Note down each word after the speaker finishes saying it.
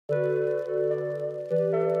Alright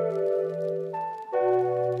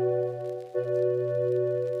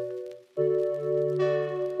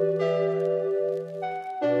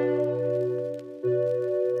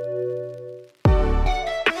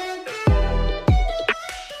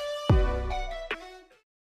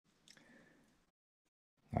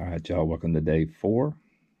y'all, welcome to day 4.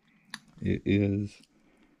 It is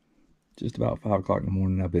just about 5 o'clock in the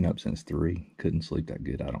morning. I've been up since 3. Couldn't sleep that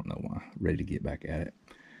good. I don't know why. Ready to get back at it.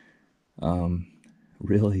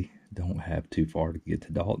 Really don't have too far to get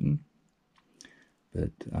to Dalton.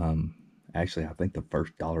 But actually I think the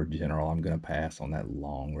first Dollar General I'm going to pass on that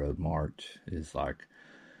long road march is like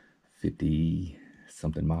 50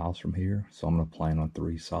 something miles from here. So I'm going to plan on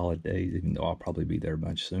 3 solid days, even though I'll probably be there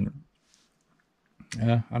much sooner.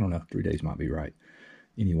 I don't know, 3 days might be right.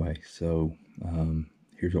 Anyway, so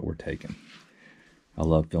here's what we're taking. I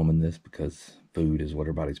love filming this because food is what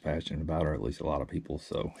everybody's passionate about, or at least a lot of people.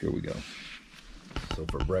 So here we go. So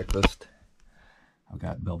for breakfast, I've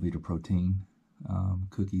got Belvita protein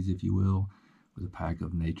cookies, if you will, with a pack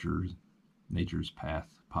of Nature's Path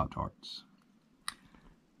Pop-Tarts.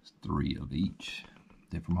 It's 3 of each.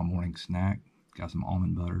 Then for my morning snack, got some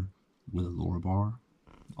almond butter with a Laura bar,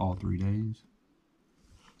 all 3 days.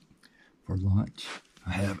 For lunch,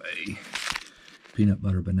 I have a peanut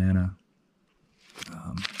butter banana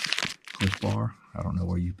Cliff Bar. I don't know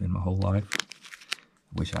where you've been my whole life.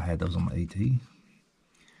 I wish I had those on my AT.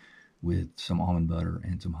 With some almond butter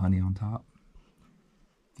and some honey on top.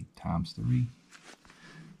 Times 3.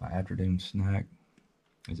 My afternoon snack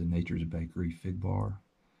is a Nature's Bakery Fig Bar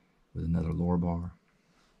with another Laura bar.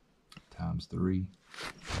 Times 3.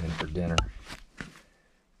 And then for dinner,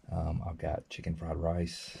 I've got chicken fried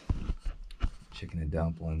rice, chicken and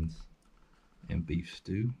dumplings, and beef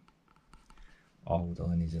stew, all with a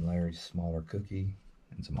Lenny's and Larry's smaller cookie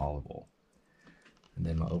and some olive oil. And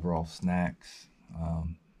then my overall snacks,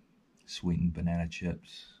 sweetened banana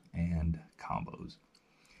chips and combos.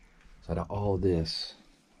 So out of all of this,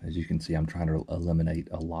 as you can see, I'm trying to eliminate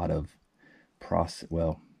a lot of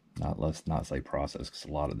let's not say processed, because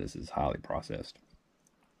a lot of this is highly processed.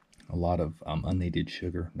 A lot of unneeded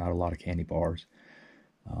sugar, not a lot of candy bars.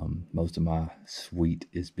 Most of my sweet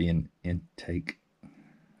is being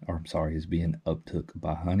uptook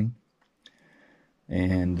by honey.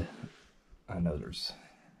 And I know there's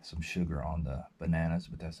some sugar on the bananas,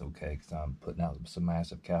 but that's okay because I'm putting out some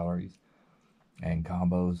massive calories. And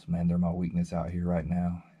combos, man, they're my weakness out here right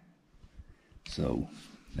now. So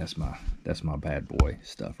that's my bad boy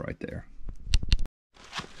stuff right there.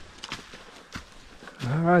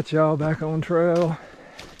 All right, y'all, back on trail.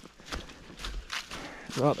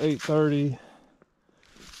 It's about 8:30,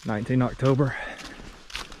 19 October.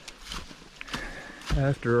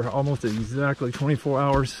 After almost exactly 24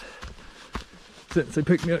 hours since they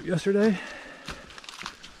picked me up yesterday.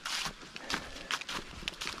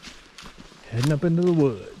 Heading up into the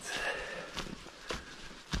woods.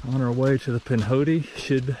 On our way to the Pinhoti.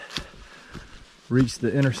 Should reach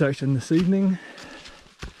the intersection this evening.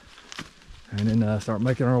 And then start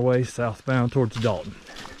making our way southbound towards Dalton.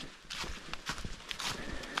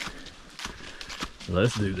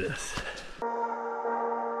 Let's do this.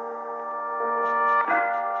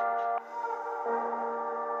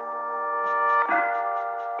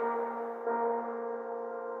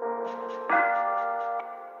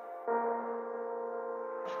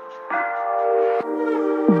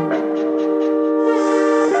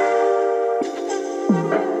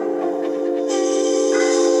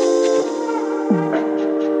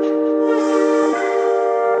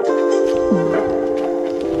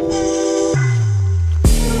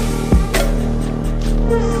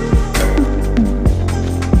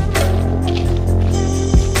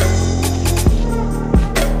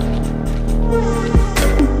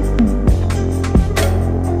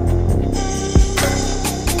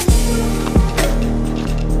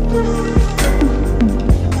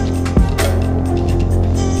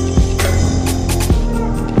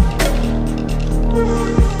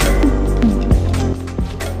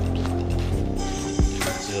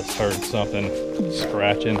 Heard something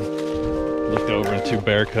scratching. Looked over and 2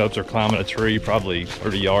 bear cubs are climbing a tree probably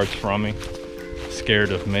 30 yards from me,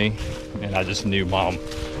 scared of me, and I just knew mom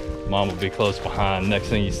would be close behind. Next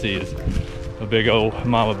thing you see is a big old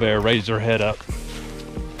mama bear raise her head up,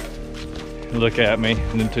 look at me,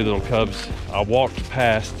 and then 2 little cubs. I walked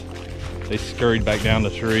past, they scurried back down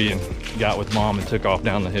the tree and got with mom and took off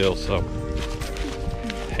down the hill. So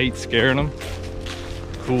hate scaring them,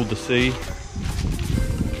 cool to see.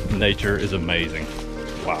 Nature is amazing.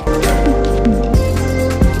 Wow.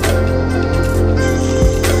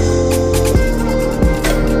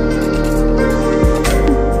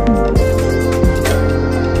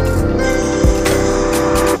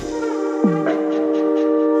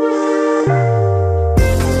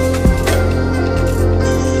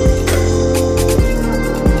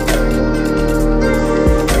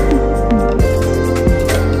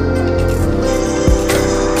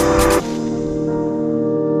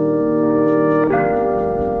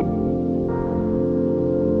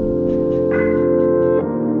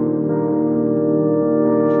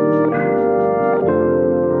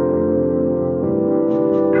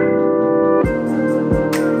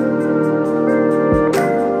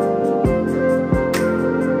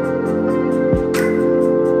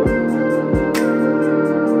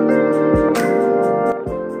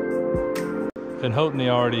 Pinhoti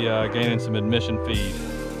already gaining some admission fees.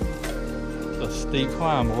 It's a steep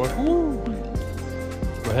climb, boy. Woo.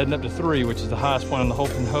 We're heading up to 3, which is the highest point on the whole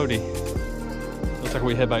Pinhoti. Looks like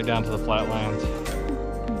we head back down to the flatlands,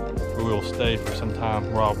 where we will stay for some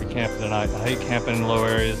time, where I'll be camping tonight. I hate camping in low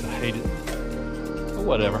areas. I hate it. But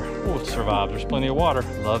whatever, we'll survive. There's plenty of water.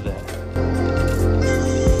 Love that.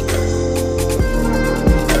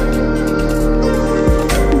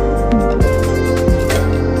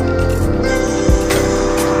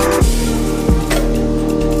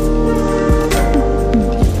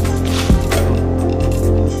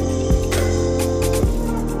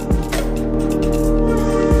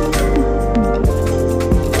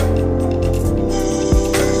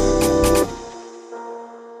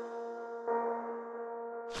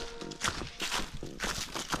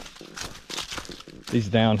 These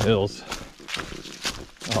downhills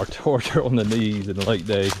are torture on the knees in the late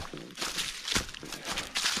days.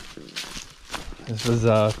 This was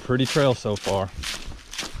a pretty trail so far.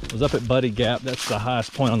 I was up at Buddy Gap. That's the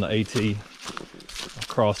highest point on the AT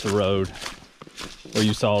across the road, where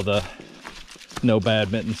you saw the no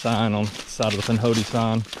badminton sign on the side of the Pinhoti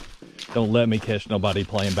sign. Don't let me catch nobody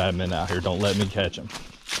playing badminton out here. Don't let me catch them.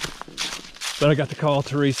 But I got to call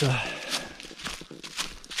Teresa.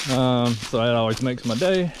 So that always makes my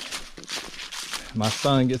day. My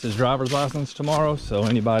son gets his driver's license tomorrow, so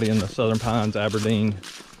anybody in the Southern Pines, Aberdeen,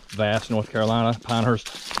 Vass, North Carolina,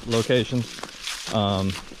 Pinehurst locations,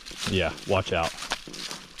 yeah, watch out.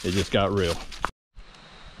 It just got real.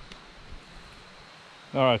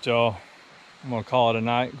 All right, y'all. I'm gonna call it a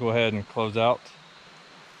night. Go ahead and close out.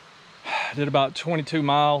 Did about 22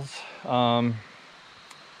 miles. Mom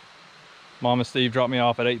and Steve dropped me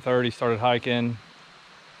off at 8:30. Started hiking.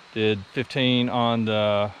 Did 15 on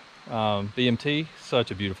the BMT.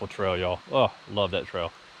 Such a beautiful trail, y'all. Oh, love that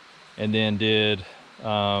trail. And then did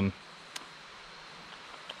about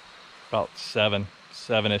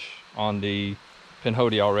seven-ish on the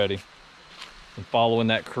Pinhoti already. And following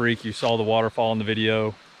that creek, you saw the waterfall in the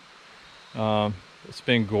video. It's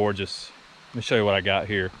been gorgeous. Let me show you what I got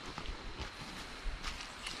here.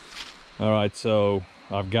 All right, so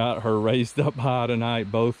I've got her raised up high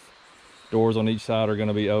tonight. Both doors on each side are going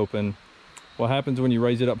to be open. What happens when you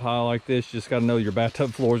raise it up high like this, you just got to know your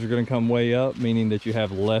bathtub floors are going to come way up, meaning that you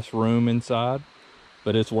have less room inside,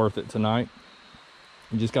 but it's worth it tonight.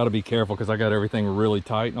 You just got to be careful, because I got everything really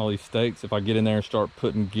tight and all these stakes. If I get in there and start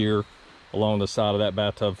putting gear along the side of that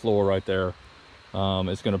bathtub floor right there,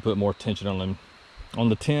 it's going to put more tension on them, on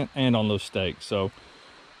the tent and on those stakes. So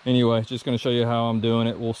anyway, just going to show you how I'm doing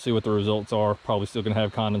it. We'll see what the results are. Probably still going to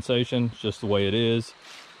have condensation. It's just the way it is.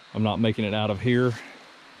 I'm not making it out of here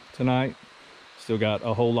tonight. Still got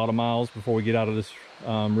a whole lot of miles before we get out of this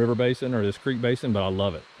river basin, or this creek basin, but I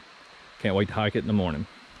love it. Can't wait to hike it in the morning.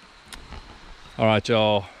 All right,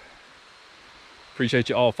 y'all. Appreciate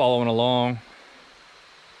you all following along.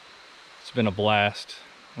 It's been a blast.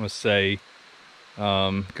 I want to say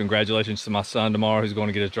congratulations to my son tomorrow, who's going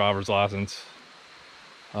to get his driver's license.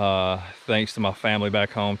 Thanks to my family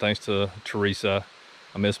back home. Thanks to Teresa.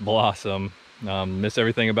 I miss Blossom. Miss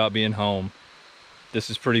everything about being home. This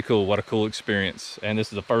is pretty cool. What a cool experience. And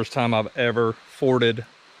this is the first time I've ever forded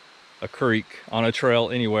a creek on a trail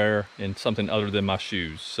anywhere in something other than my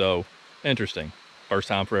shoes. So interesting. First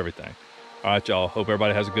time for everything. All right, y'all. Hope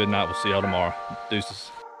everybody has a good night. We'll see y'all tomorrow.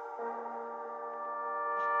 Deuces.